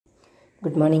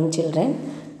Good morning children.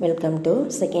 Welcome to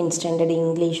second standard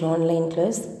English online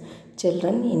class.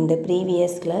 Children, in the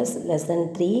previous class lesson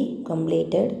 3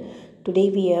 completed. Today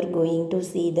we are going to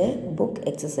see the book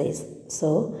exercise. So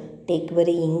take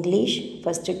very English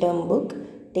first term book.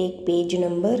 Take page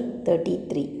number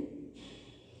 33.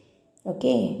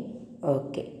 Okay.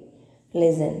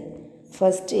 Listen.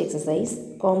 First exercise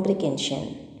comprehension.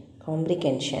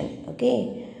 Okay.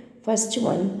 First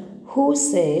one, who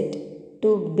said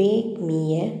to bake me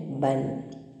a bun?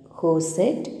 Who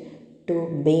said to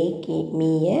bake me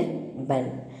a bun?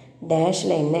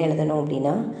 Dashla enna எழுதணும்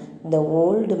அப்படினா the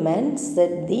old man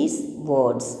said these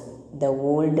words. The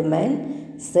old man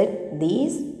said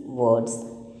these words.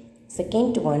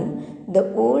 Second one, the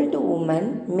old woman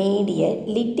made a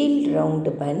little round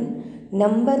bun.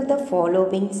 Number the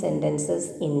following sentences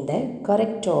in the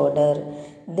correct order.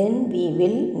 Then we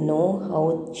will know how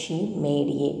she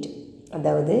made it.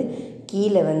 அதாவது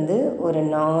கீழே வந்து ஒரு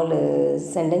 4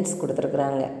 sentence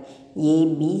கொடுத்துருக்குறாங்க.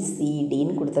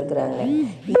 ஏபிசிடின்னு கொடுத்துருக்குறாங்க.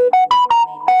 என்ன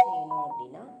செய்யணும்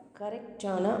அப்படின்னா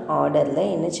கரெக்டான ஆர்டரில்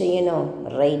என்ன செய்யணும்,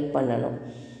 ரைட்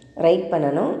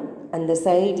பண்ணணும். அந்த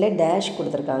சைடில் டேஷ்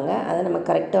கொடுத்துருக்காங்க. அதை நம்ம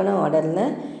கரெக்டான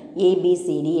ஆர்டரில்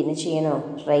ஏபிசிடி என்ன செய்யணும்,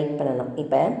 ரைட் பண்ணணும்.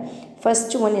 இப்போ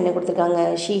ஃபஸ்ட் ஒன் என்ன கொடுத்துருக்காங்க,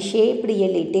 she shaped a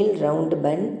little round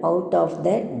bun out of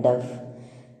the tau.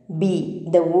 B.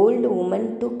 The old woman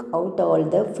took out all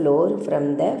the flour from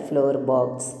the flour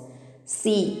box.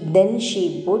 C. Then she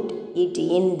put it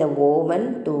in the oven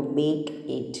to bake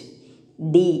it.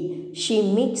 D. She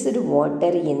mixed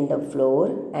water in the flour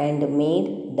and made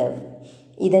dough.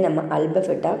 இதை நம்ம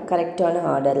அல்பபெட்டாக கரெக்டான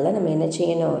ஆர்டரில் நம்ம என்ன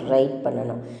செய்யணும், right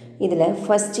பண்ணணும். இதில்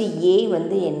first A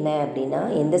வந்து என்ன அப்படின்னா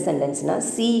எந்த சென்டென்ஸ்னால்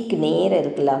சிக்கு நேரம்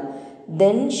இருக்குல்ல,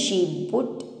 then she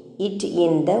put it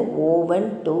in the oven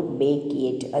to bake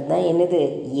it. அதுதான் என்னது,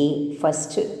 ஏ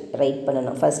ஃபஸ்ட்டு ரைட்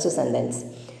பண்ணணும், first sentence.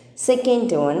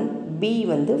 Second one B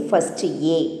வந்து first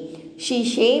A, she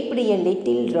shaped a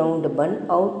little round bun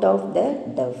out of the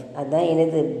tau. அதுதான்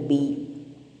என்னது, பி.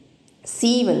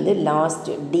 சி வந்து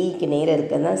last டிக்கு நேரம்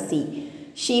இருக்குன்னா C,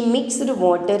 she mixed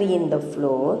water in the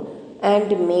floor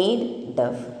and mat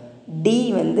tau. D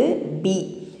வந்து B,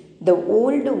 the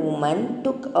old woman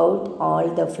took out all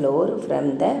the flour from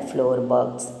the flour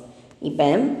box. இப்போ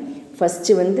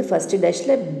first வந்து first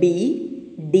டேஷில் B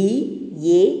D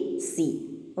A C.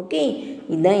 Okay,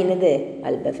 இதுதான் என்னது,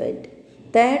 alphabet.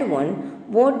 Third one,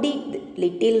 what did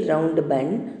little round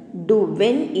bun do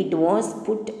when it was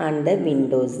put on the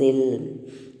window sill?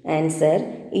 Answer,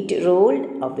 it rolled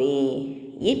away.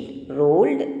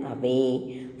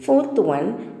 Fourth one,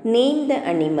 name the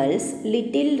animals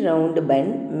little round bun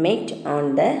met on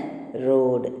the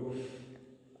road.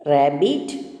 Rabbit,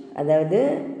 அதாவது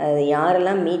அது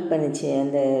யாரெல்லாம் meet பண்ணுச்சு,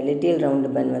 அந்த little round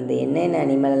பன் வந்து என்னென்ன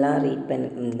அனிமல்லாம்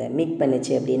meet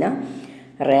பண்ணுச்சு அப்படின்னா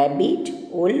rapid,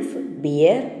 wolf,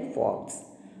 pier, Fox.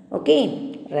 Okay,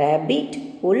 rapid,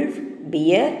 wolf,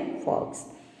 pier, Fox.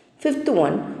 Fifth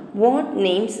one, what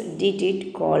names did it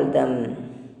call them?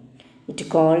 It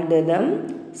called them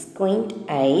ஸ்குயிண்ட்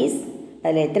ice.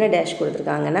 அதில் எத்தனை டேஷ்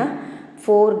கொடுத்துருக்காங்கன்னா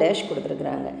 4 டேஷ்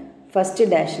கொடுத்துருக்குறாங்க. First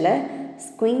டேஷில்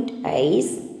ஸ்குயிண்ட்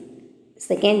ice,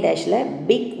 second டேஷில்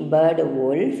big bird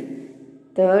wolf,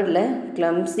 தேர்டில்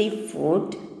கிளம்ஸி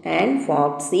food and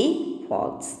foxy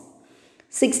Fox.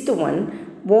 Sixth one,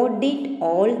 what did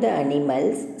all the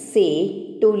animals say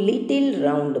to little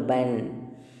round bun?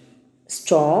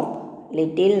 Stop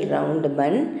little round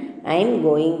bun, I am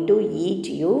going to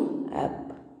eat you up.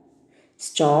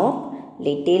 Stop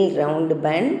little round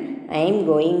bun, I am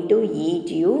going to eat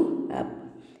you up.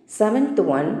 Seventh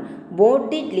one, what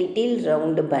did little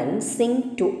round bun sing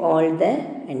to all the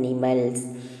animals?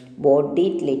 What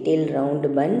did little round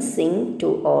bun sing to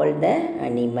all the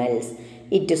animals?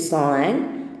 It sang,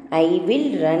 I will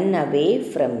run away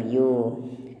from you.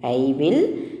 I will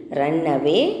run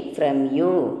away from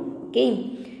you. Okay.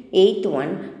 Eighth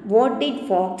one, what did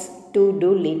fox to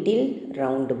do little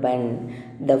round bun?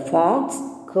 The fox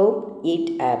hopped it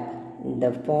up. The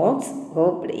fox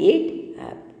hopped it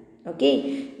up. Okay.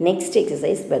 Next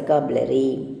exercise, vocabulary.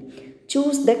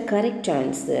 Choose the correct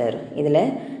answer. இதில்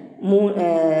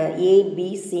A, B,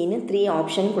 Cன்னு 3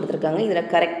 option கொடுத்துருக்காங்க.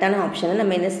 இதில் கரெக்டான ஆப்ஷனை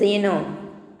நம்ம என்ன செய்யணும்,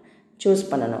 choose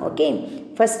பண்ணணும். Okay,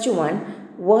 first one,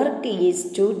 work is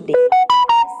to day,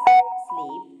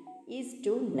 sleep is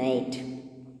to night.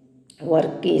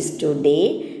 Work is to day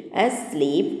as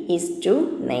sleep is to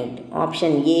night.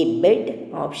 Option A bed,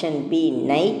 option B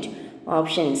night,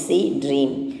 option C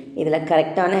dream. இதில்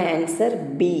கரெக்டான ஆன்சர்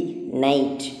B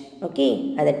night. ஓகே,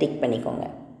 அதை tick பண்ணிக்கோங்க.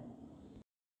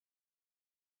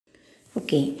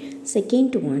 Okay,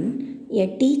 second one, A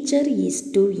teacher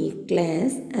is to a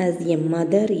class as a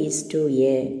mother is to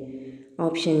a.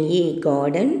 Option A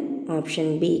garden,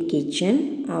 option B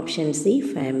kitchen, option C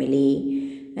family.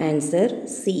 Answer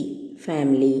C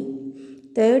family.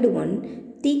 Third one,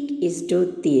 thick is to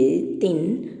thin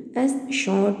as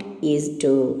short is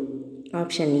to.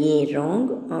 Option A wrong,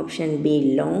 option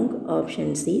B long,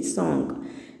 option C song.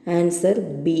 Answer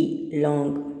B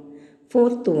long.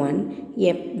 Fourth one,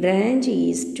 a branch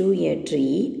is to a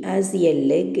tree as a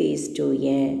leg is to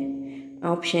a.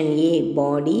 Option A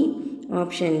body,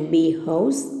 option B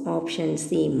house, option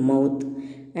C mouth.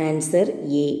 Answer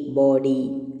A body.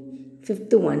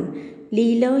 Fifth one,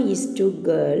 Leela is to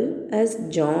girl as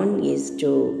John is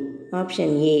to. Option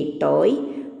A toy,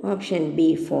 option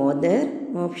B father,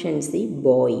 option C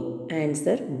boy.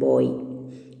 Answer boy.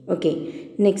 Okay,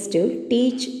 next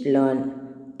teach, learn.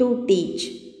 To teach,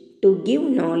 to give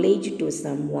knowledge to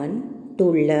someone. To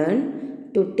learn,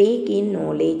 to take in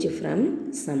knowledge from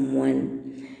someone.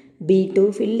 B to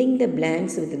filling the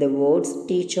blanks with the words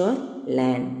teach or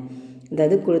learn.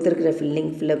 அதாவது கொடுத்துருக்கிற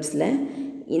ஃபில்லப்ஸில்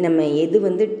நம்ம எது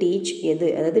வந்து teach, எது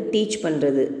அதாவது teach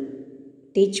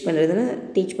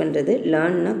பண்ணுறது,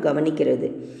 லேர்ன்னா கவனிக்கிறது.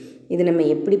 இது நம்ம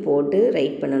எப்படி போட்டு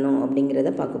ரைட் பண்ணணும் அப்படிங்கிறத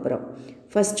பார்க்க போகிறோம்.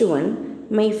 First one,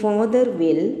 my father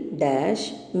will dash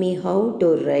me how to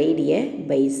right a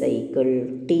bicycle.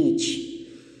 Teach.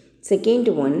 Second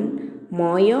one,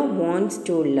 Maya wants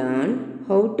to learn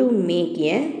how to make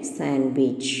a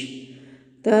sandwich.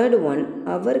 Third one,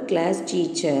 our class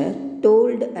teacher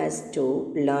told us to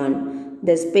learn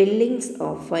the spellings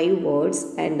of 5 words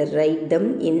and write them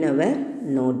in our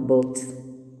notebooks.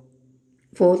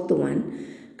 Fourth one,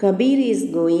 Kabir is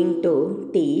going to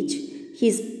teach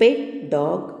his pet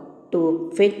dog to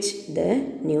fetch the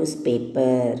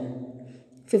newspaper.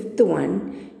 Fifth one,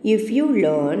 if you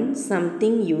learn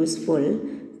something useful,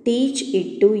 teach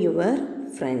it to your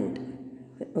friend.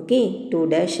 Okay, 2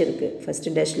 dash இருக்கு. First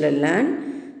dashல learn,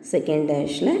 second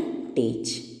dashல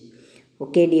teach.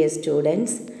 Okay dear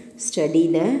students, study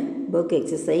the book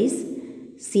exercise.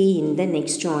 See in the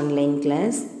next online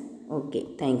class. Okay,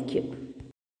 thank you.